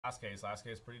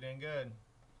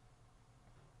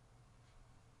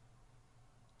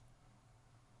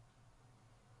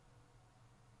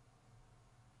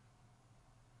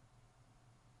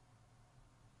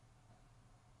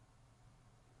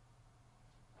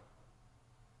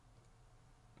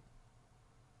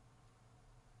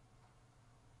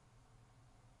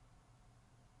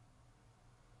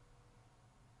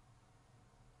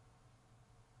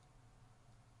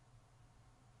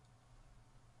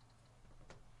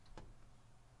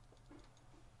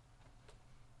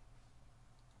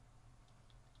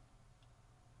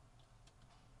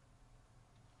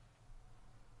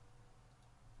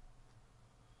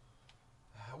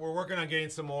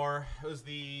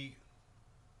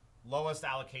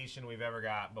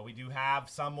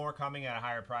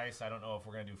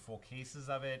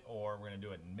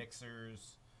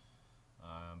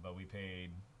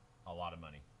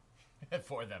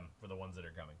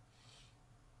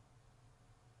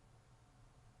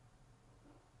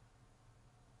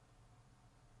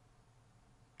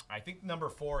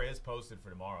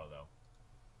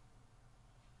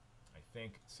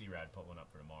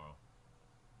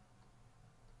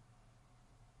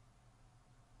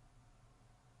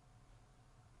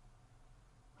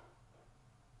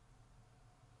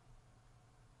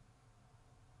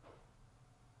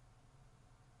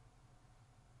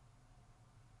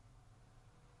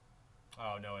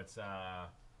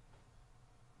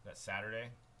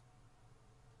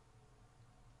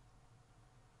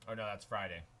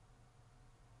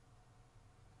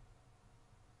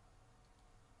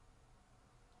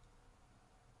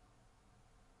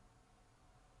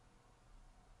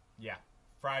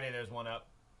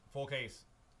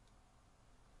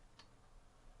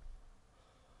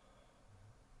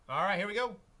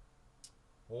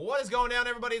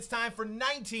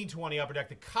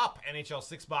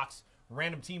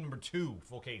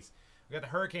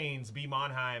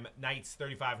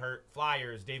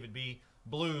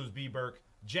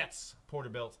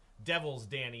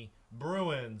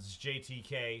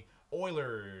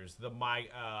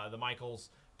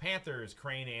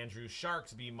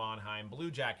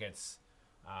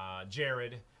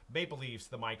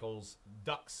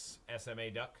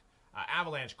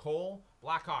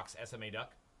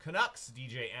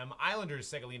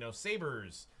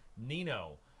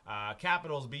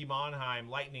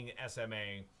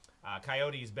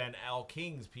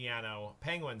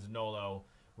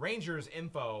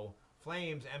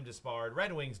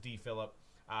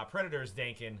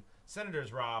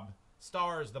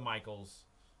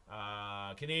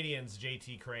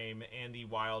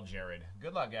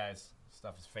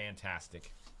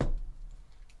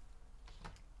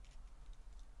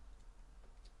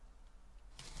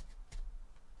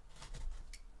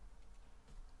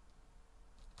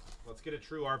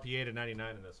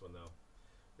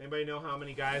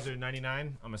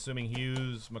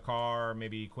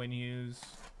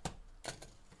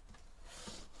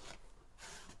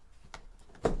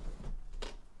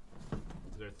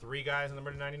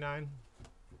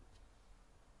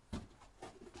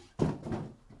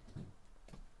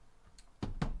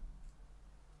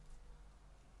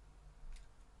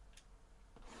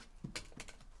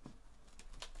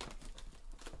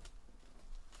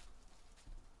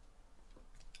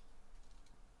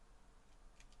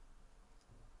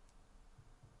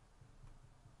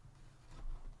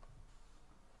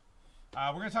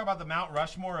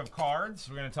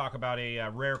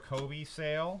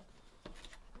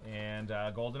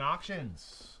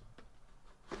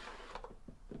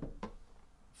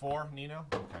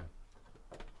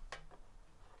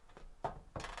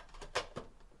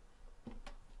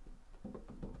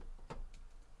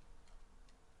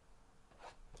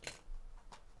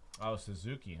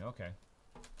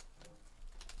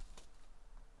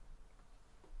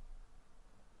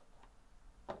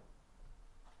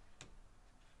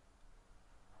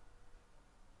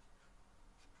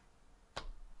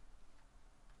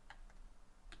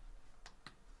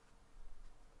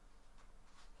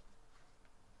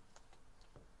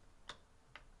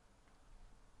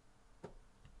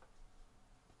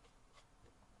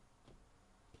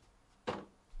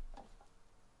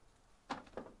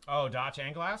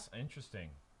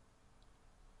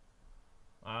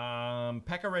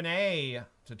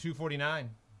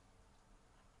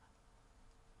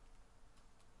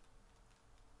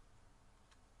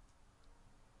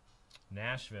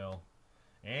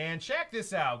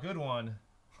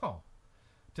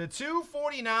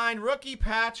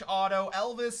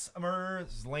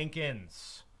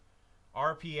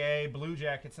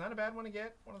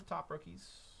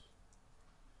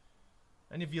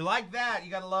And if you like that, you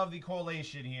got to love the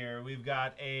collation here. We've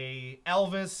got a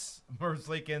Elvis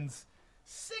Merzlikins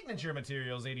signature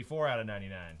materials, 84 out of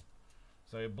 99.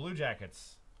 So Blue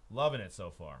Jackets, loving it so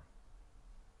far.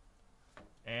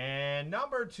 And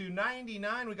number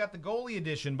 299, we got the goalie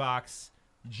edition box.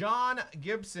 John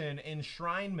Gibson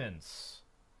Enshrinements.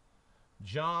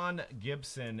 John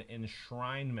Gibson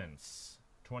Enshrinements.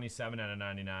 27 out of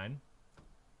 99.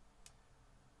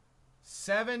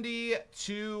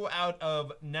 72 out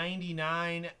of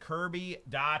 99. Kirby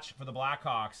Dotch for the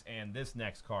Blackhawks. And this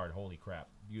next card, holy crap,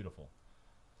 beautiful.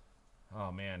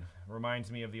 Oh, man. Reminds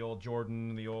me of the old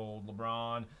Jordan, the old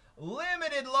LeBron.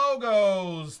 Limited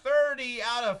logos, 30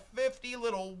 out of 50,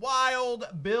 little wild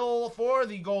bill for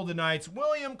the Golden Knights,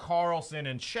 William Karlsson,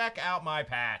 and check out my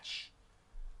patch.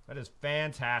 That is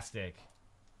fantastic.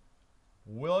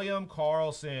 William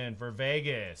Karlsson for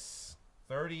Vegas,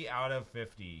 30 out of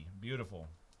 50, beautiful.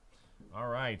 All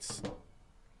right.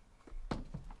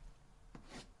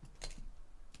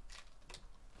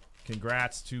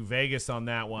 Congrats to Vegas on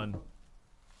that one.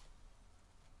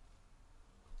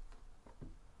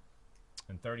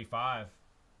 And 35.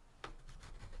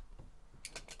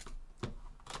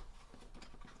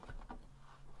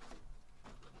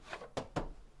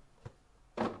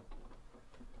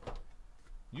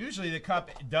 Usually the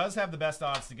Cup does have the best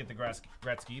odds to get the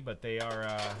Gretzky, but they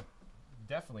are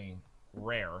definitely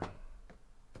rare.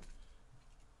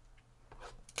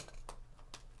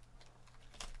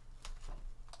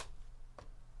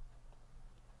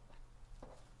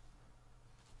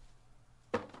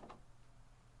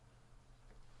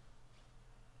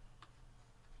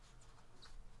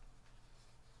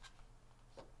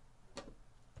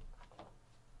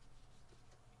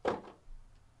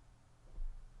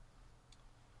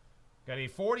 Got a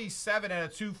 47 out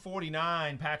of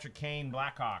 249, Patrick Kane,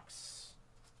 Blackhawks.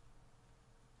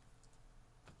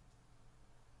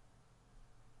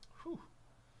 Whew.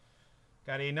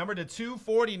 Got a number to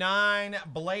 249,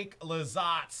 Blake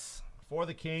Lizotte for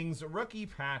the Kings, rookie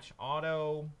patch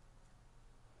auto.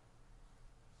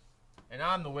 And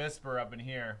I'm the whisper up in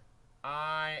here.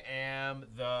 I am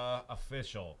the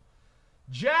official.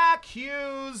 Jack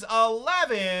Hughes,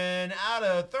 11 out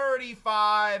of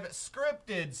 35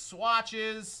 scripted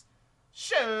swatches.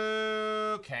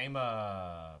 Show came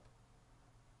up.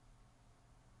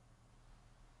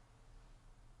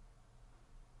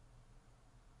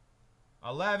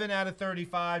 $11 out of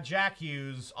 35, Jack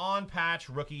Hughes, on patch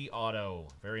rookie auto.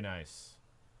 Very nice.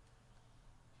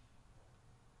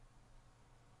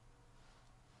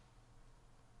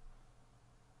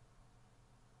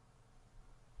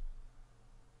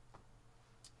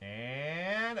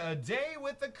 And a day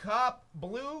with the Cup,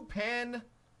 blue pen,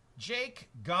 Jake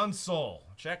Gunsel.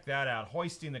 Check that out,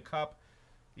 hoisting the Cup.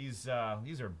 These are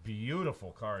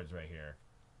beautiful cards right here.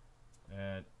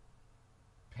 And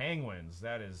Penguins,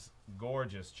 that is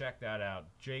gorgeous. Check that out,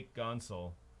 Jake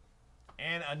Gunsel.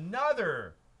 And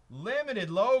another limited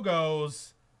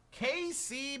logos,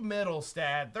 KC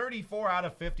Middlestad, 34 out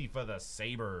of 50 for the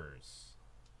Sabres.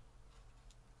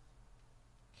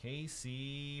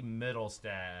 KC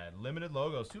Middlestad. Limited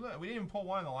logos. We didn't even pull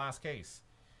one in the last case.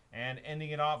 And ending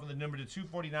it off with the number to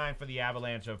 249 for the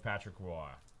Avalanche of Patrick Roy.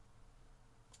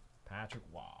 Patrick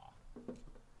Roy.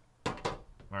 All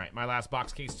right, my last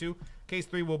box, case 2. Case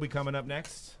 3 will be coming up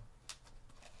next.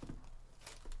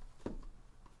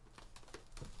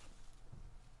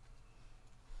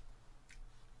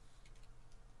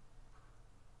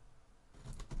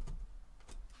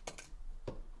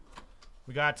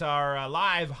 We got our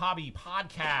live hobby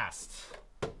podcast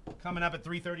coming up at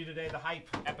 3:30 today. The Hype,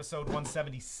 episode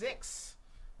 176.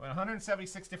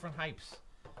 176 different hypes.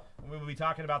 And we will be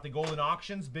talking about the Golden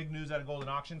Auctions, big news out of Golden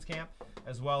Auctions camp,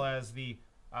 as well as the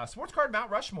Sports Card Mount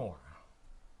Rushmore.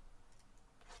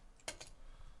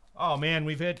 Oh, man,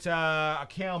 we've hit a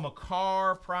Cale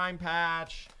Makar prime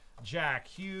patch, Jack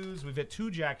Hughes. We've hit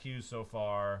 2 Jack Hughes so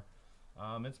far.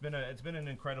 It's been an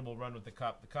incredible run with the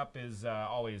Cup. The Cup is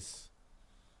always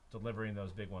delivering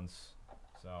those big ones.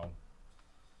 So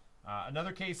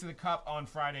another case of the Cup on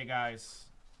Friday, guys.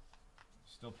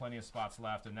 Still plenty of spots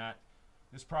left, and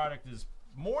this product is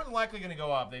more than likely going to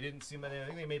go up. They didn't seem. I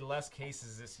think they made less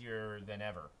cases this year than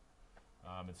ever.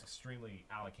 It's extremely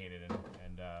allocated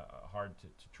and hard to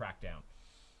track down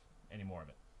any more of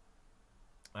it.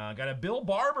 Got a Bill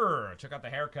Barber. Check out the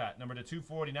haircut, number to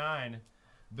 249.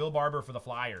 Bill Barber for the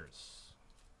Flyers.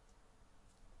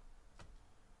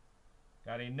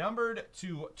 Got a numbered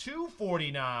to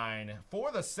 249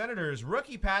 for the Senators.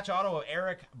 Rookie patch auto of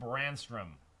Eric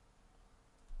Brandstrom.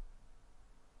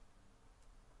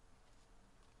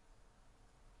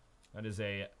 That is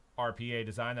a RPA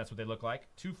design. That's what they look like.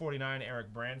 249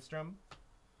 Eric Brandstrom.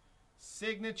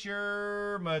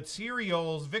 Signature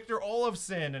materials Victor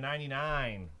Olofsson, a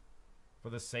 99 for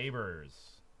the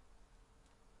Sabres.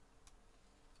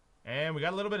 And we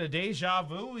got a little bit of deja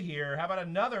vu here. How about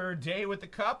another day with the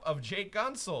cup of Jake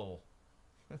Gunsel?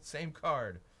 Same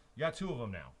card. You got 2 of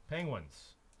them now.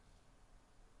 Penguins.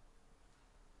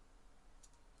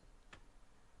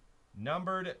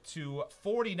 Numbered to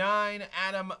 49,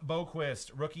 Adam Boquist,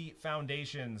 Rookie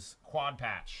Foundations quad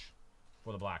patch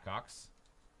for the Blackhawks.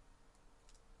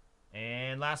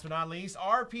 And last but not least,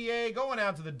 RPA going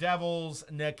out to the Devils,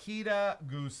 Nikita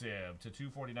Gusev to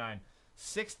 249.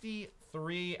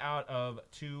 63 out of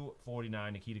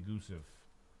 249, Nikita Gusev.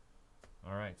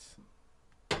 All right.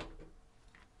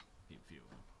 Keep a few of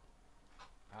them.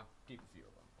 I'll keep a few of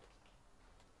them.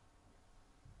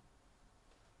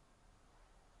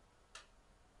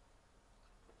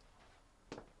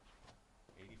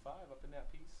 85 up in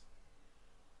that piece.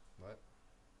 What?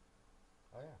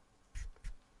 Oh, yeah.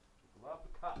 Love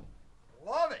the cup.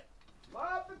 Love it.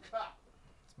 Love the cup.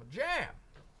 It's my jam.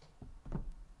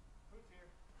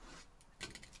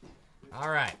 All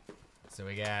right. So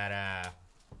we got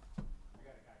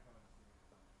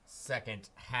second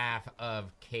half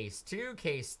of case 2.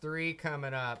 Case 3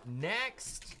 coming up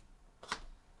next.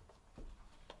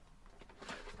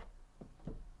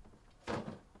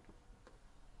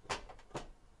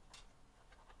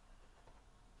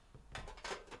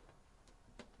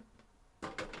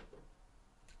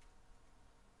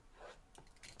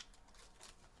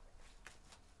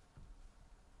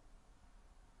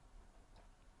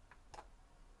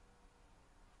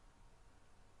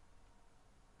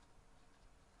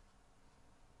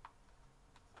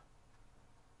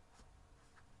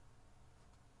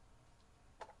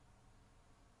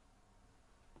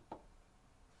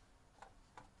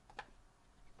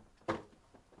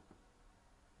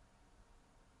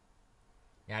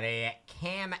 Got a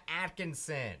Cam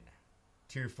Atkinson,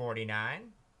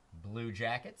 249, Blue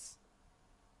Jackets.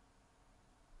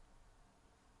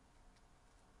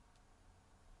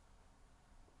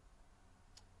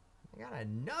 I got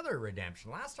another redemption.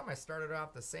 Last time I started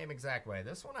off the same exact way.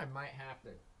 This one I might have to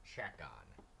check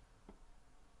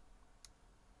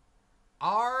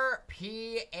on.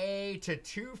 RPA to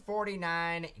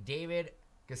 249, David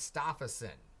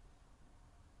Gustafsson.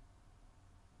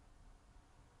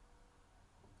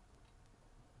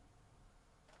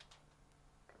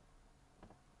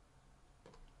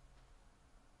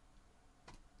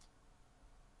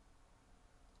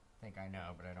 I think I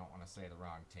know, but I don't want to say the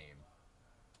wrong team.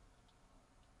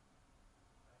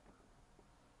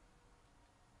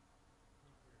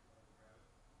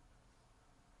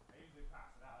 I usually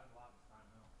pass it out. There's a lot this time,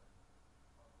 though.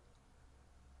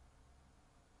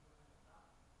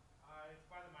 It's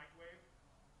by the microwave.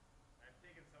 I've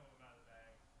taken some of them out of the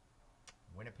bag.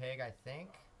 Winnipeg, I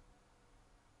think.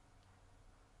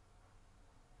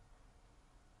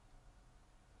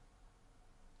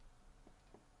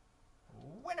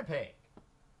 Winnipeg.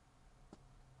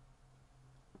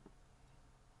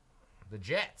 The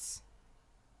Jets.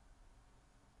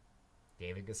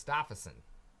 David Gustafsson.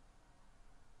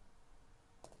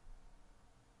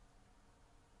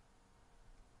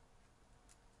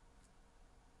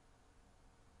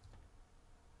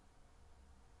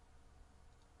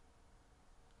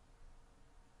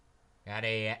 Got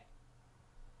a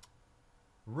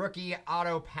rookie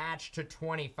auto patch to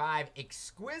 25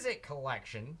 exquisite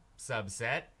collection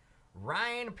subset.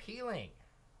 Ryan Peeling.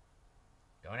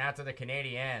 Going out to the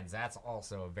Canadiens. That's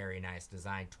also a very nice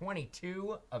design.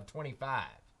 22 of 25.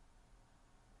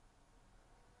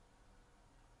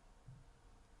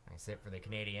 Nice hit for the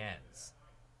Canadiens.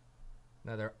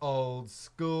 Another old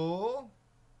school.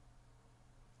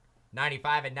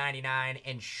 95 and 99.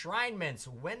 Enshrinements,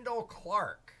 Wendell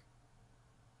Clark.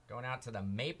 Going out to the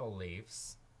Maple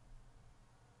Leafs.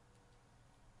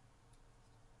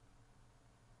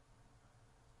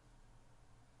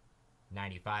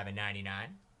 $95 and $99.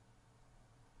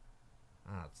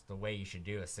 Oh, it's the way you should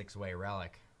do a 6-way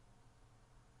relic.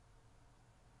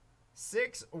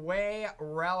 6-way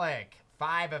relic.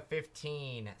 5 of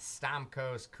 15.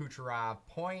 Stamkos, Kucherov,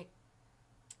 Point,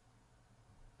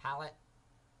 Pallet,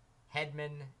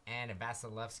 Hedman, and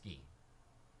Vasilevsky.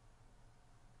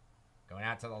 Going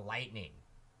out to the Lightning.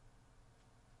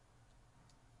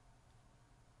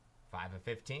 5 of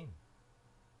 15.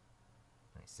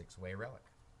 Nice 6-way relic.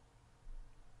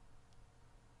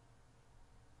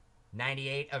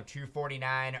 98 of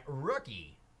 249,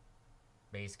 rookie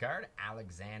base card,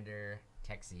 Alexander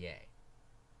Texier.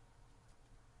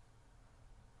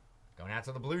 Going out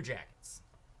to the Blue Jackets.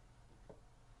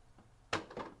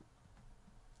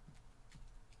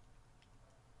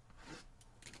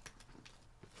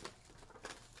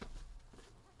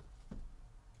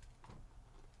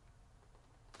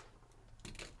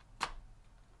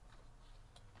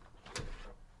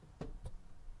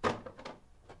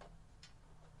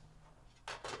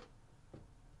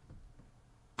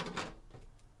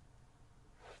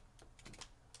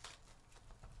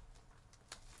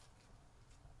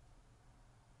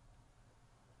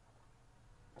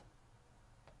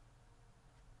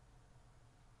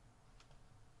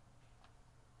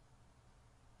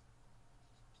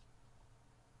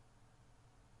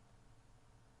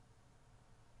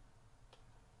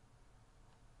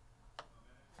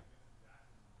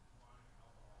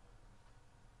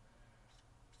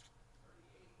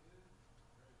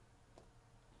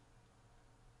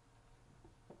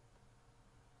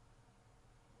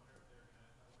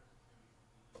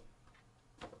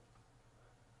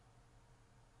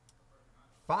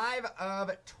 5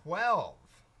 of 12.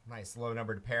 Nice low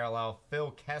numbered parallel.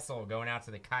 Phil Kessel going out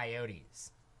to the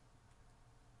Coyotes.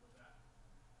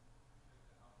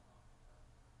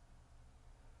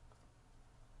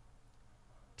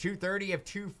 .230 of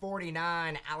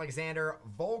 249, Alexander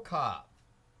Volkov.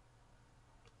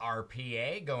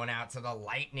 RPA going out to the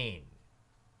Lightning.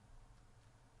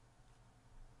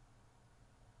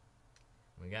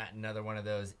 We got another one of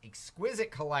those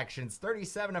exquisite collections.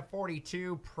 37 of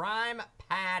 42, Prime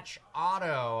Patch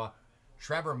Auto.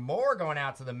 Trevor Moore going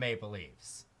out to the Maple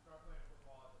Leafs.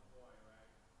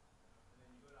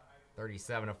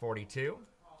 37 of 42.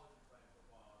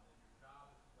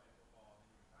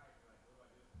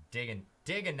 Digging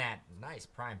that nice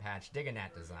prime patch, digging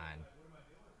that design.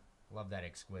 Love that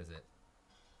exquisite.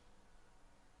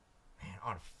 Man,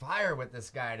 on fire with this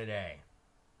guy today.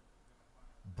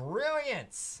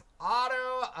 Brilliance.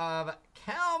 Auto of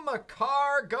Cal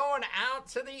McCarr going out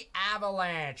to the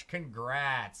Avalanche.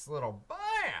 Congrats. Little bam.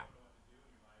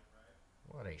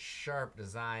 What a sharp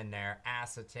design there.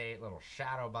 Acetate, little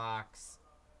shadow box.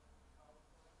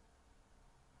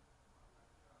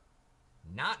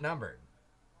 Not numbered.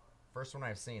 First one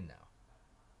I've seen, though.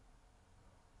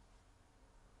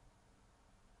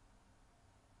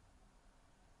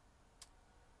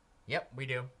 Yep, we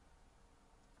do.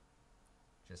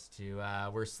 Just to,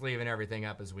 we're sleeving everything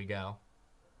up as we go.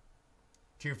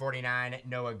 249,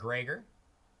 Noah Gregor.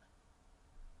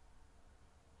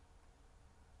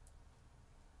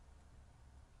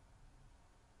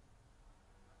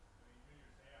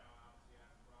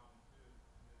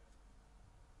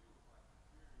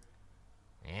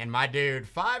 And my dude,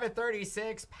 5 of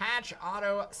 36, Patch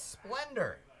Auto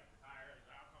Splendor.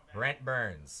 Brent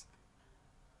Burns.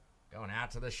 Going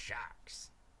out to the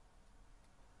Sharks.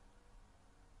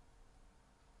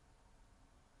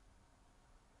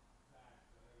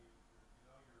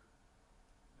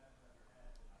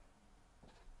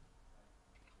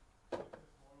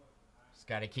 Just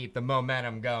got to keep the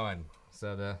momentum going.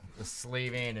 So the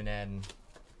sleeving and then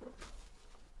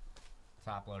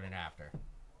top loading after.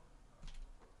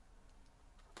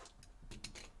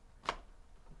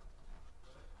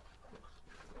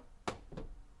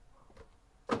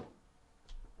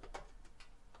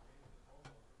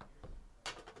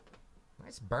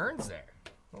 Nice Burns there.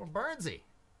 Little Burnsy.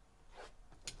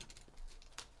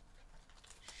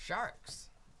 Sharks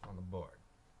on the board.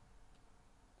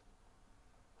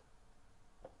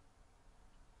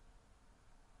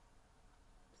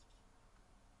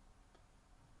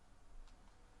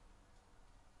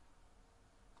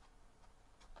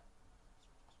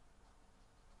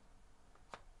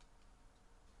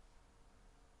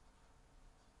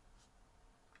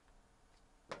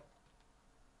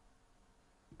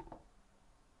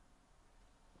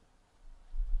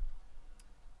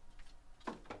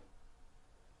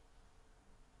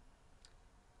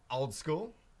 Old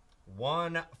school,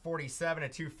 147 to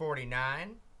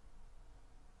 249.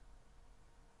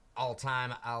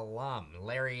 All-time alum,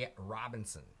 Larry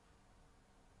Robinson.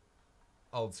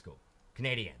 Old school,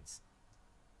 Canadians.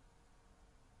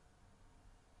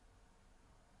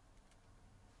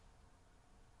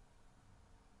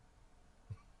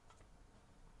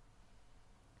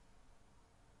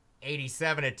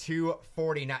 '87 to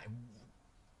 249.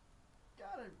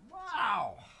 Got it.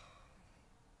 Wow.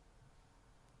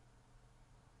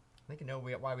 I think I know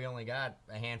why we only got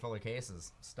a handful of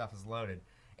cases. Stuff is loaded.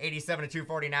 87 to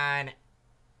 249.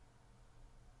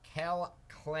 Kel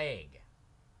Clegg.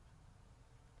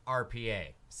 RPA.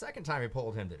 Second time we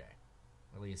pulled him today.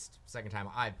 At least second time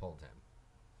I pulled him.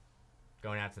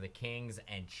 Going out to the Kings,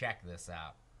 and check this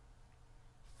out.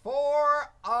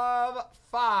 4 of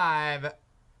 5.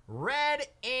 Red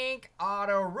Ink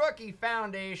Auto Rookie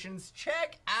Foundations.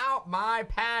 Check out my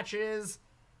patches.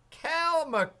 Kel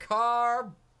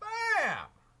McCarr. Bam!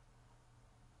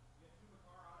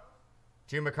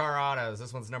 2 McCarr autos.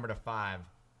 This one's numbered to 5.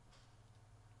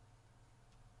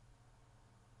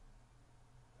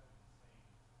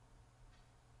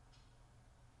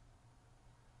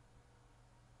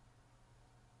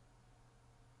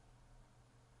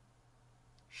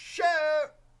 Shoot!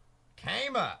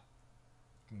 Came up.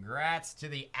 Congrats to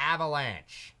the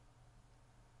Avalanche.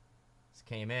 This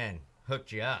came in.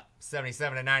 Hooked you up.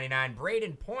 77 to 99.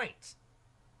 Braden Point.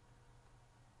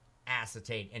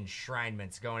 Acetate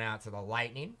enshrinements going out to the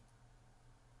Lightning.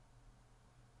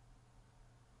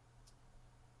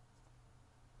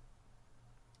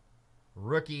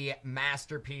 Rookie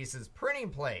masterpieces printing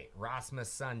plate, Rasmus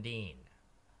Sundin.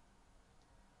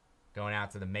 Going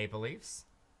out to the Maple Leafs.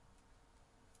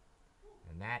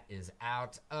 And that is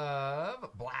out of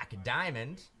Black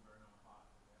Diamond.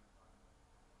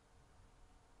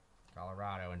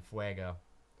 Colorado and Fuego.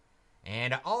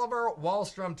 And Oliver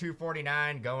Wahlstrom,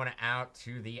 249, going out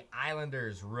to the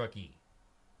Islanders rookie.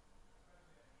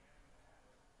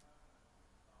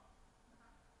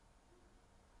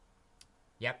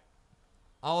 Yep.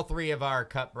 All three of our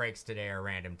cup breaks today are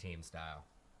random team style.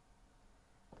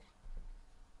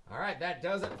 All right, that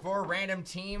does it for random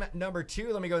team number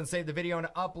 2. Let me go and save the video and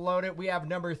upload it. We have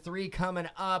number 3 coming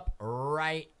up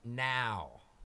right now.